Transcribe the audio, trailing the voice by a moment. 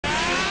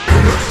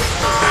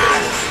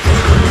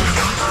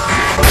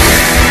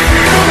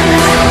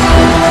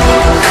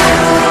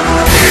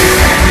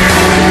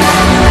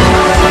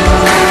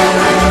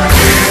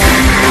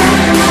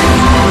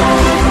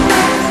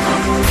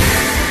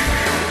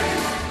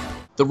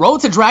The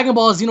road to Dragon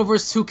Ball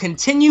Xenoverse 2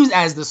 continues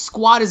as the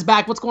squad is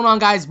back. What's going on,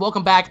 guys?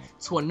 Welcome back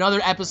to another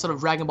episode of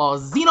Dragon Ball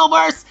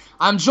Xenoverse.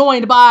 I'm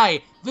joined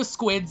by the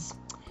Squids,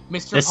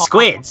 Mr. The Paul.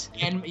 Squids?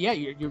 And yeah,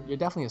 you're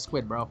definitely a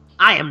squid, bro.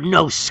 I am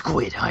no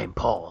squid. I am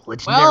Paul.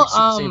 Legendary Super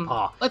Saiyan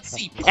Paul. Let's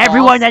see. Paul.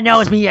 Everyone that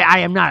knows me, I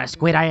am not a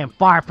squid. I am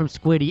far from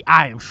squiddy.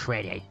 I am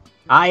shredded.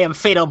 I am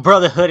Fatal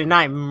Brotherhood, and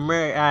I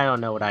don't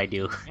know what I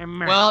do.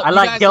 Well, I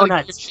like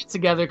donuts. Get your shit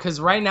together,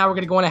 because right now we're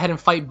gonna go on ahead and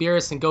fight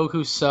Beerus and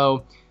Goku.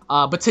 So,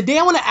 but today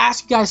I want to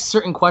ask you guys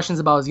certain questions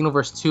about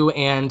Xenoverse 2,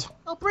 and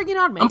bring it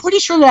on, man. I'm pretty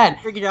sure that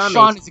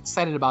Sean is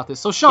excited about this.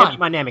 So, Sean, give me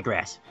my Namek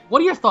grass.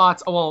 What are your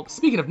thoughts? Oh, well,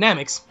 speaking of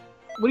Nameks,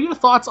 what are your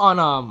thoughts on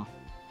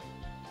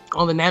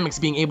the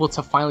Nameks being able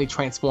to finally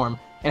transform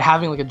and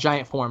having like a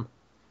giant form?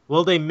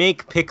 Will they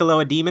make Piccolo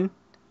a demon?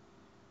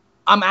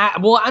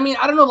 Well, I mean,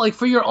 I don't know. Like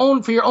for your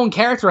own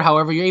character,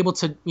 however, you're able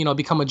to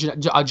become a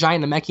giant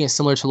Namekian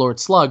similar to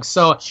Lord Slug.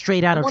 So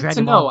straight out of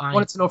Dragon Ball. I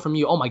wanted to know from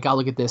you. Oh my God,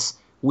 look at this.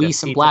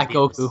 Whis and Black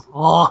Goku.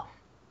 Oh,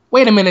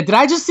 wait a minute. Did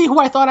I just see who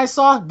I thought I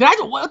saw? Did I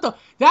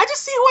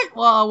just see who I?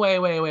 Well,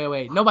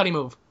 wait. Nobody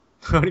move.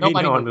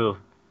 Nobody move.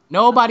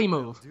 Nobody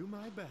move.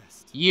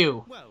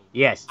 You.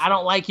 Yes. I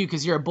don't like you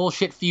because you're a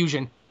bullshit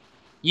fusion.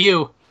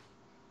 You're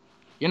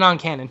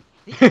non-canon.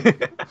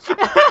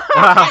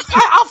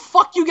 I'll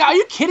fuck you guys. Are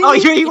you kidding me? Oh,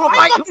 you won't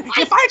fight.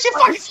 If I ain't you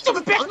fucking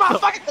stupid bitch,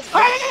 motherfucker.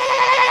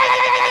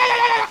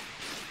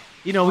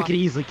 You know, we could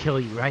easily kill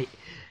you, right?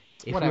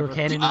 If Whatever. we were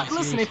canon.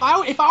 Listen, if I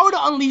were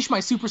to unleash my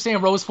Super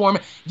Saiyan Rose form,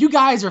 you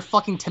guys are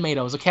fucking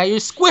tomatoes, okay? You're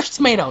squished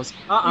tomatoes.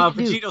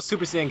 Vegeta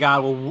Super Saiyan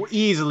God will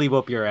easily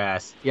whoop your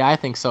ass. Yeah, I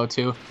think so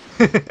too.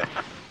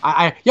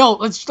 Yo,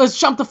 let's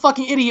jump the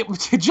fucking idiot.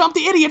 Jump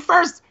the idiot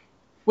first.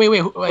 Wait.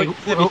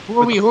 Who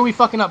are we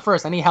fucking up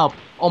first? I need help.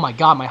 Oh my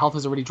God, my health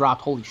has already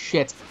dropped. Holy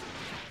shit.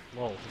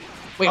 Whoa.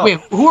 Wait.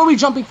 Who are we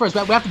jumping first?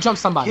 We have to jump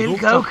somebody. Kill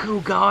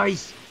Goku,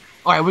 guys.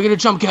 All right, we're gonna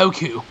jump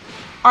Goku. All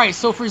right,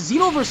 so for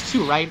Xenoverse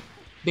 2, right?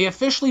 They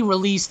officially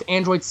released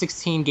Android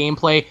 16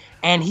 gameplay,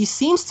 and he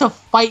seems to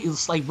fight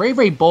like very,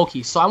 very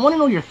bulky. So I want to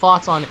know your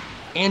thoughts on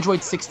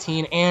Android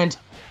 16 and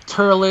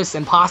Turles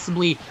and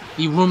possibly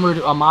the rumored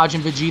Majin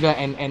Vegeta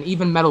and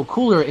even Metal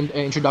Cooler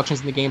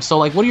introductions in the game. So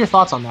like, what are your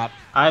thoughts on that?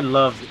 I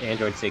love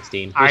Android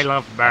 16. I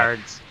love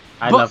birds.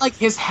 But like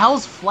his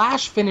Hell's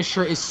Flash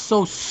finisher is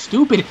so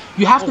stupid.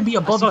 You have to be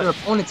above your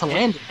opponent to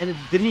land it. And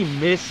didn't he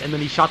miss? And then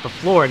he shot the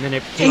floor, and then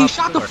it. Yeah, he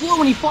shot the floor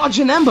when he fought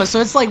Janemba. So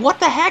it's like,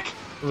 what the heck?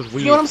 It was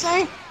weird. You know what I'm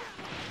saying?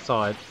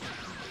 Saw it.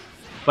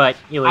 But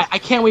I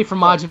can't wait for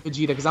Majin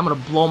Vegeta because I'm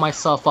gonna blow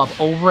myself up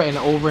over and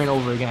over and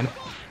over again.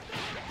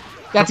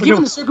 That's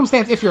given the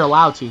circumstance if you're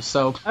allowed to.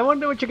 So I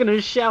wonder what you're gonna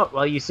shout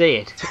while you say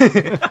it.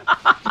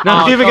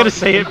 Not even gonna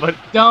say it, but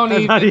don't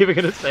even. Not even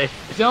gonna say it.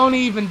 Don't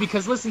even,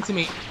 because listen to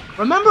me.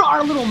 Remember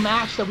our little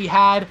match that we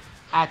had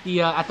at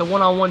the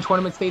one-on-one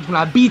tournament stage when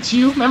I beat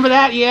you? Remember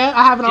that? Yeah,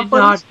 I have it on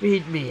footage. Did not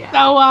beat me.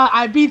 So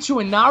I beat you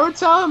in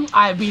Naruto.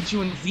 I beat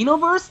you in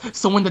Xenoverse.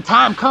 So when the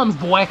time comes,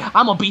 boy,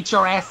 I'm gonna beat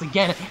your ass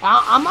again.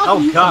 I'm not.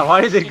 Oh God,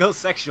 why did it go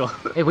sexual?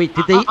 Hey, wait,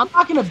 did they? I'm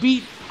not gonna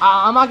beat.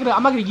 I'm not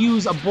gonna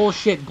use a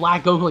bullshit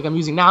Black Goku like I'm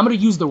using now. I'm gonna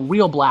use the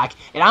real Black,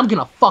 and I'm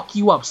gonna fuck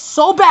you up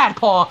so bad,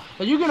 Paul,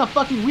 that you're gonna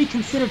fucking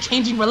reconsider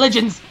changing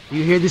religions. Do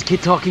you hear this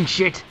kid talking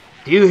shit?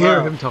 Do you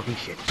hear him talking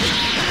shit?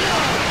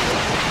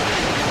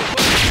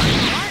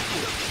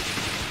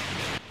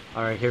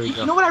 Alright, here we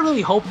go. You know what I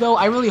really hope, though?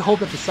 I really hope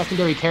that the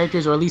secondary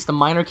characters, or at least the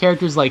minor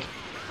characters, like,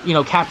 you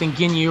know, Captain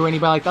Ginyu or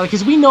anybody like that,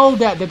 because we know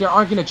that they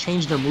aren't going to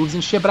change their moves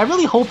and shit, but I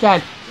really hope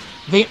that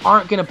they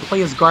aren't going to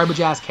play as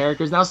garbage-ass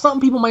characters. Now, some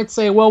people might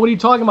say, well, what are you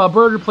talking about?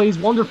 Burger plays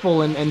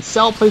wonderful, and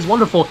Cell plays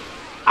wonderful.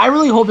 I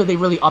really hope that they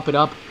really up it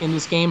up in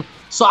this game.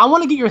 So I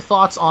want to get your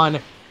thoughts on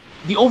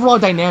the overall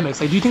dynamics.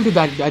 Like, do you think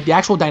that the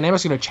actual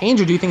dynamics are going to change,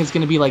 or do you think it's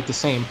going to be, like, the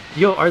same?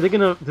 Yo, did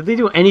they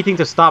do anything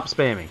to stop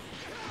spamming?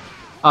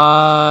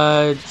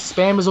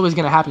 Spam is always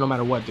gonna happen no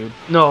matter what, dude.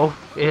 No,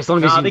 as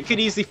long as they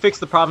could easily fix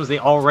the problems they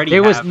already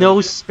There have. was no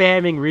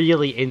spamming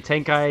really in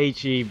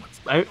Tenkaichi.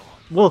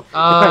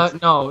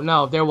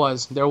 No, there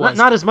was.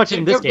 Not as much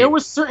in this game. There were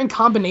certain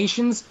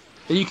combinations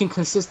that you can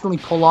consistently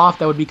pull off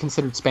that would be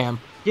considered spam.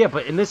 Yeah,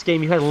 but in this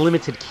game you had a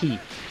limited ki.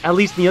 At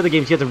least in the other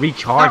games you had to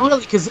recharge. Not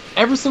really, because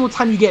every single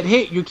time you get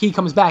hit, your ki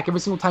comes back. Every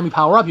single time you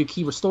power up, your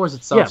ki restores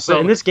itself. Yeah, so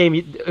in this game,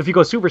 if you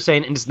go Super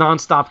Saiyan, it's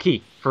non-stop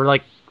ki for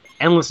like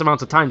endless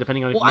amounts of time,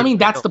 depending on. Well, I mean,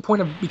 that's the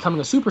point of becoming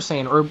a Super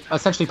Saiyan, or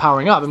essentially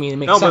powering up. I mean, it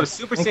makes sense. No, but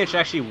Super Saiyan should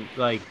actually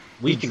like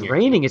weaken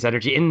draining his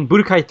energy. In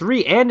Budokai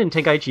 3 and in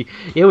Tenkaichi,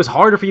 it was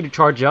harder for you to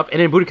charge up, and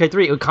in Budokai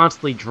 3, it would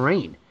constantly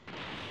drain.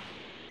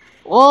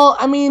 Well,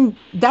 I mean,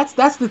 that's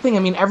the thing. I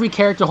mean, every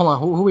character. Hold on,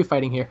 who are we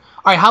fighting here?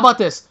 All right, how about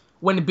this?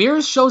 When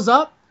Beerus shows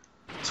up,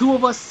 two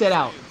of us sit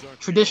out,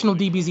 traditional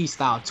DBZ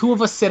style. Two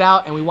of us sit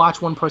out, and we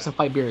watch one person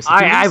fight Beerus.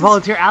 I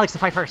volunteer Alex to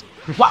fight first.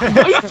 What?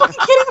 Are you fucking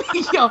kidding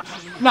me? Yo,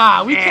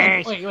 nah, we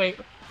can't. Wait.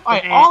 All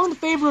right, all in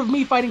favor of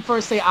me fighting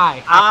first, say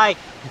aye. Aye.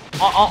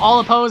 All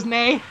opposed,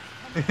 nay.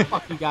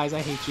 Fuck you guys,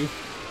 I hate you.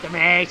 The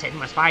Mason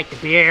must fight the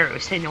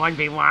Beerus in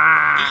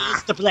 1v1.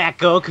 It's the Black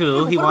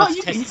Goku. He What wants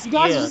about to you? test You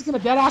guys are just gonna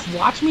deadass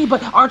watch me,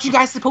 but aren't you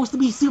guys supposed to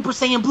be Super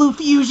Saiyan Blue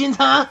fusions,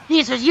 huh?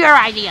 This was your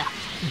idea.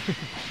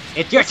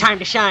 It's your time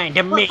to shine,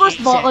 the Well, Mason. first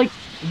of all, like,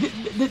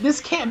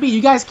 this can't be.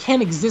 You guys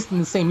can't exist in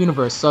the same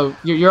universe, so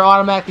you're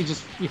automatically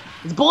just...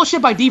 It's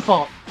bullshit by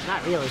default.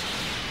 Not really.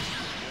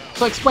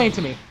 So explain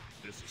to me.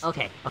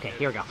 Okay,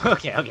 here we go.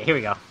 Okay, here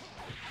we go.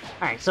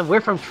 Alright, so we're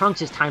from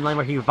Trunks' timeline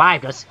where he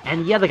revived us,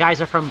 and the other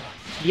guys are from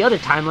the other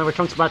timeline where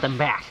Trunks brought them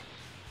back.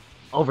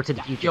 Over to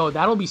the future. Yo,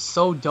 that'll be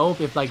so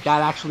dope if, like,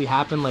 that actually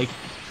happened, like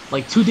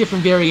two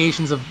different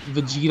variations of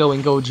Vegeta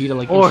and Gogeta,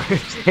 like... Or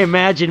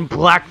imagine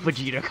Black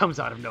Vegeta comes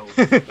out of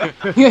nowhere.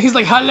 Yeah, he's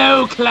like,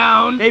 hello,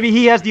 clown! Maybe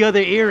he has the other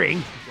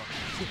earring.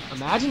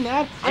 Imagine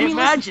that. I mean,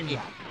 Imagine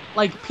listen, that.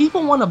 like,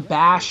 people want to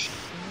bash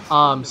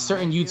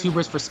certain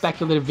YouTubers for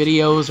speculative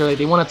videos, or like,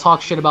 they want to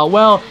talk shit about,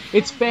 well,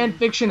 it's fan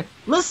fiction.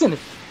 Listen,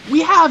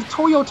 we have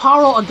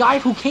Toyotaro, a guy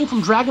who came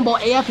from Dragon Ball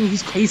AF, and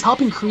he's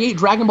helping create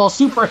Dragon Ball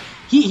Super.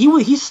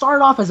 He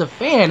started off as a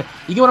fan.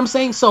 You get what I'm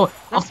saying? So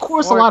of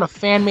course a lot of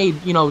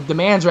fan-made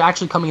demands are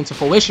actually coming into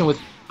fruition with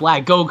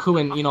Black Goku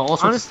and all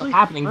sorts of stuff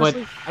happening.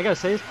 Honestly, but I gotta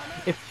say this,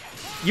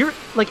 if you're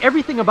like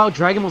everything about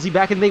Dragon Ball Z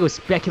back in the day was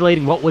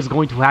speculating what was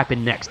going to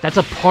happen next. That's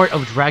a part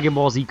of Dragon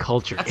Ball Z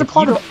culture. That's a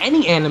part of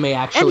any anime,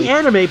 actually.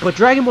 Any anime, but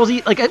Dragon Ball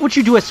Z, like what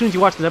you do as soon as you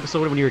watch an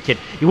episode when you were a kid.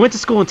 You went to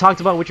school and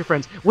talked about it with your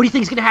friends. What do you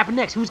think is gonna happen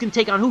next? Who's gonna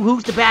take on who?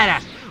 Who's the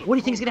badass? What do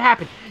you think is gonna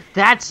happen?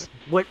 That's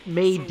what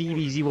made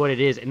DBZ what it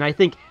is, and I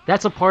think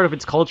that's a part of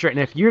its culture. And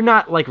if you're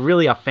not like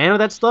really a fan of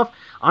that stuff,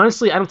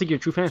 honestly, I don't think you're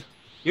a true fan.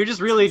 You're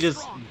just really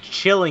just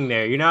chilling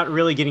there. You're not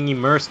really getting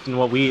immersed in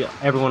what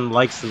everyone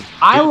likes to.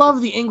 I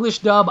love the English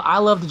dub. I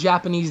love the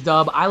Japanese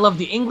dub. I love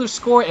the English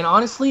score, and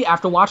honestly,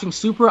 after watching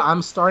Super,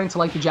 I'm starting to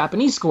like the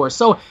Japanese score.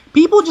 So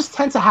people just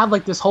tend to have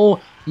like this whole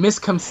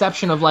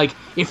misconception of like,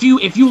 if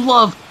you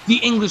love the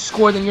English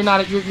score, then you're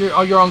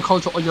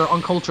uncultured, or you're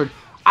uncultured.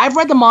 I've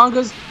read the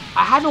mangas.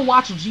 I haven't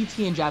watched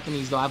GT in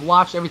Japanese, though. I've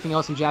watched everything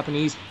else in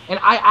Japanese, and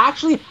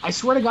I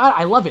swear to God,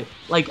 I love it.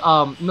 Like,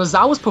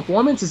 Nozawa's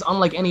performance is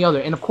unlike any other,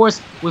 and of course,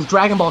 with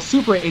Dragon Ball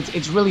Super,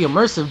 it's really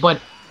immersive,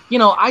 but,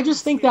 I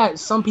just think that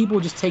some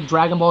people just take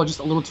Dragon Ball just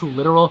a little too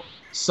literal.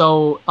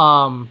 So,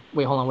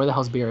 wait, hold on, where the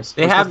hell's Beerus?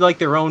 They have, like,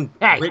 their own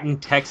written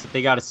text that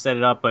they gotta set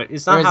it up, but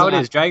it's not how it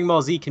is. Dragon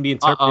Ball Z can be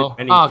interpreted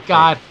any Oh,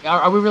 God.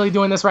 Are we really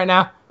doing this right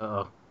now?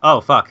 Uh-oh.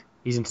 Oh, fuck.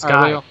 He's in Sky.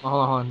 Right, wait,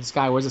 hold on. The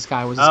Sky, where's the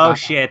Sky? Where's the Sky? Oh,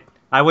 shit.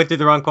 I went through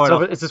the wrong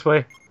portal. It's this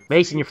way.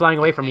 Mason, you're flying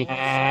away from me. Oh,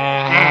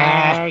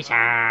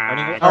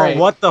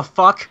 what the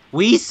fuck?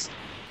 Whis?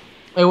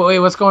 Wait,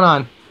 what's going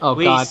on? Oh,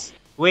 Whis. God.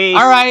 Whis.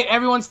 Alright,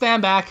 everyone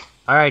stand back.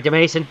 Alright,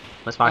 Mason,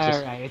 let's watch this.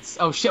 Alright,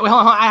 oh shit, wait,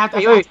 hold on, I have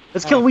to... Wait,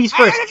 let's kill Whis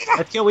first.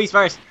 Let's kill Whis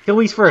first. Kill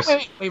Whis first.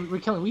 Wait, we're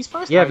killing Whis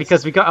first? Yeah,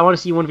 because I want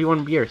to see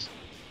 1v1 Beerus.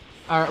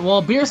 Alright,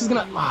 well, Beerus is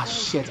gonna... Oh,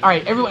 shit.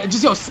 Alright, everyone,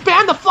 just,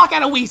 spam the fuck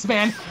out of Whis,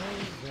 man!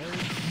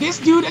 This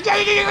dude...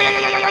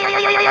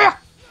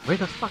 Where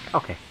the fuck?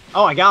 Okay.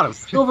 Oh, I got him.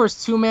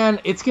 Xenoverse 2, man,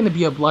 it's gonna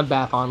be a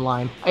bloodbath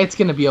online. It's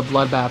gonna be a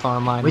bloodbath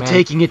online, We're man.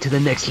 taking it to the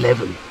next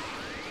level.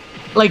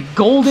 Like,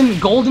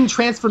 golden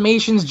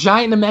transformations,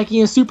 giant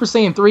Namekians, Super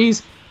Saiyan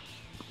 3s,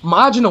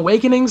 Majin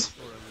Awakenings.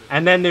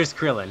 And then there's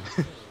Krillin.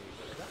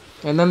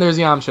 And then there's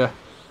Yamcha.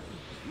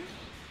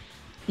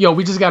 Yo,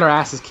 we just got our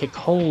asses kicked.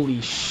 Holy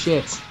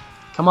shit.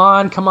 Come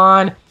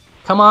on.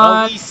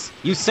 Oh,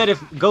 you said if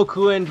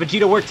Goku and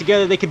Vegeta work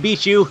together, they could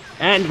beat you,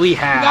 and we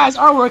have. You guys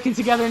are working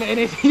together,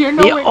 and you're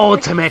The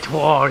ultimate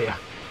warrior.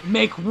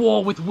 Make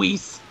war with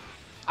Whis.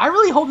 I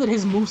really hope that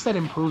his moveset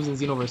improves in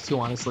Xenoverse 2,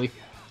 honestly.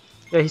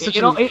 Yeah, he's such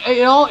it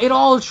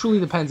all truly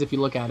depends if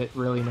you look at it,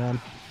 really, man.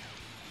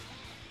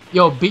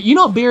 Yo,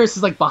 Beerus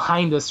is like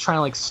behind us trying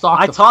to like stalk.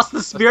 I tossed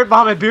the spirit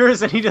bomb at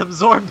Beerus and he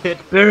absorbed it.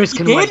 Beerus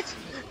can wait.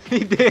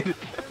 He did.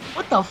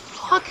 What the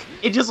fuck?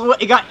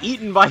 It got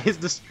eaten by his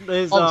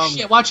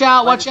shit! Watch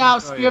out!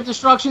 Sphere of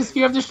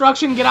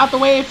destruction! Get out the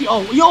way if you.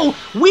 Oh, yo,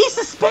 Whis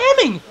is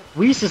spamming.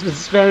 Whis has been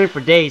spamming for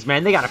days,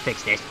 man. They gotta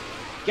fix this.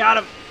 Got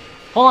him.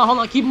 Hold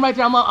on. Keep him right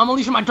there. I'm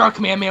unleashing my Dark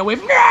Command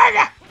wave.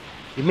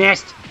 You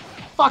missed.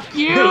 Fuck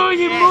you!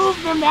 You moved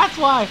him. That's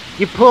why.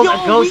 You pulled a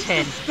ghost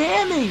head. Whis is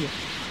spamming.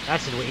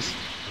 That's it, Whis.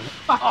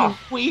 Fucking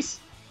Whis.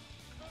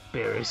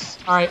 Beerus.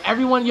 All right,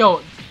 everyone.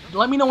 Yo,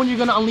 let me know when you're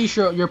gonna unleash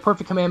your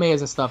perfect Kamehamehas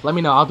and stuff. Let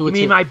me know. I'll do it.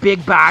 You mean my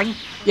big bang?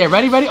 Yeah,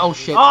 ready? Oh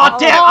shit. Oh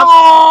damn!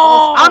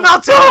 Oh! I'm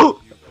out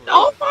too.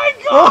 Oh my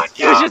god!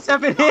 You just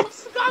have been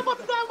hit. I'm about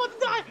to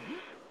die.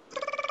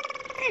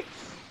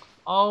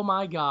 Oh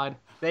my god.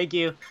 Thank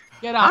you.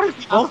 Get out. How did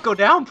we both go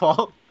down,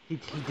 Paul? He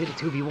did a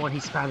 2v1.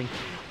 He's spamming.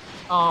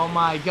 Oh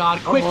my god.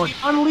 Quickly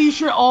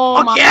unleash your... Oh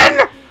Again?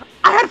 my...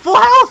 I had full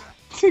health.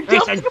 Pick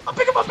him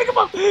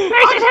up.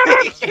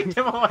 Kicked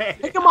him away.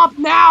 Pick him up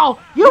now.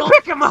 You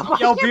pick him up.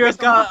 Yo, Beerus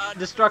got a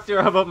destructor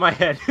above my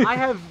head. I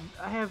have,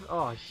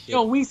 oh shit.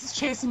 Yo, Whis is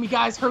chasing me,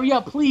 guys. Hurry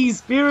up,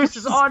 please. Beerus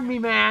is on me,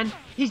 man.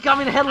 He's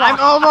coming to headlock. I'm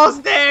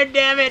almost there,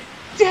 damn it.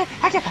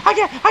 I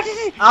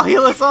can't. I'll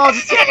heal us all.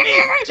 Just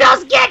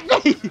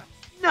get me.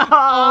 No!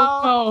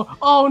 Oh no!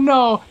 Oh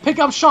no! Pick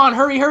up Sean!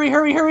 Hurry! Hurry!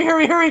 Hurry! Hurry!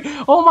 Hurry! Hurry!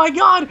 Oh my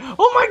God!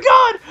 Oh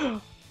my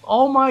God!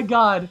 Oh my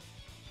God!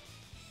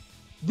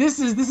 This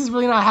is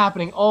really not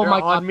happening. Oh They're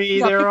my on God! me,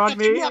 they're on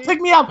me. Pick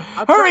me up!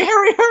 Hurry!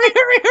 Hurry! Hurry!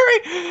 Hurry!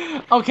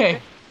 Hurry!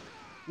 Okay.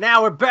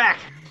 Now we're back.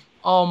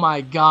 Oh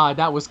my God!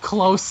 That was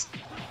close.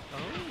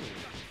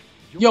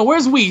 Yo,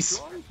 where's Whis?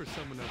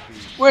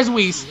 Where's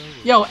Whis?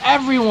 Yo,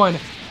 everyone,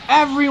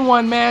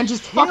 man,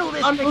 just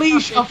fucking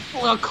unleash a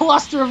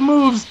cluster of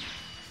moves.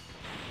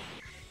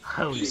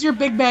 Hold Use it. your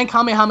Big Bang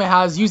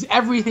Kamehamehas. Use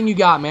everything you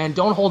got, man.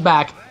 Don't hold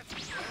back.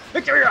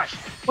 Victory rush.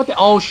 What the?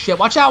 Oh shit!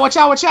 Watch out! Watch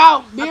out! Watch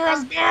out!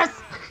 Beerus!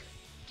 Beerus!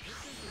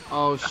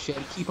 Oh shit!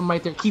 Keep him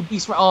right there. Keep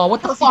Whis. Oh,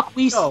 what the fuck,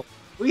 Whis? No,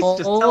 we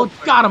just Oh,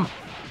 got him.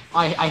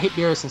 I hit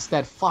Beerus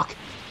instead. Fuck.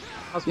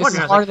 I was This is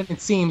wondering, I was harder like, than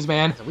it seems,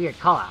 man. it's a weird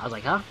call out. I was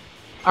like, huh?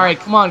 All right,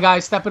 come on,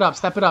 guys. Step it up.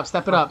 Step it up.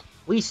 Step it up.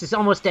 Whis is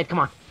almost dead. Come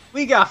on.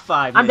 We got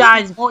 5 I'm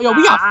minutes. dying. Oh, yo,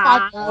 we got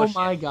Ah, five. Oh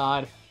my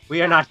God.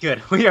 We are not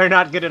good. We are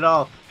not good at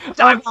all. Oh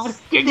God.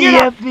 The Get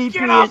up. MVP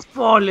Get up. has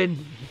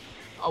fallen.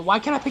 Why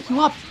can't I pick you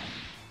up?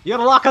 You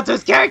gotta lock onto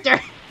his character.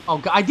 Oh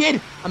God, I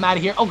did. I'm out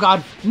of here. Oh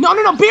God. No,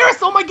 no, no, Beerus.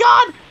 Oh my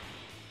God.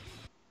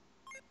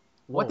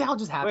 What the hell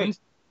just happened? Wait,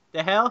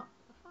 the hell?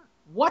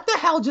 What the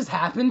hell just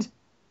happened?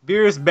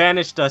 Beerus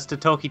banished us to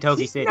Toki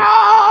Toki City.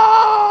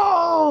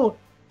 No!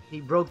 He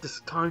broke the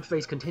time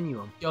space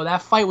continuum. Yo,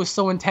 that fight was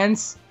so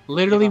intense.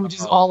 Literally, we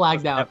just all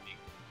lagged out.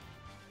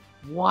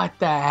 What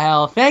the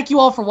hell? Thank you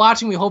all for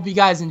watching. We hope you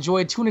guys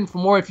enjoyed. Tune in for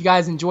more. If you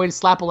guys enjoyed,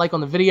 slap a like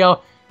on the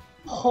video.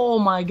 Oh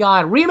my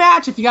God.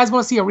 Rematch. If you guys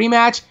want to see a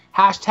rematch,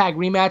 hashtag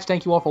rematch.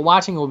 Thank you all for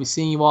watching. We'll be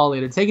seeing you all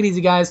later. Take it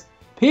easy, guys.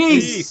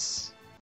 Peace. Peace.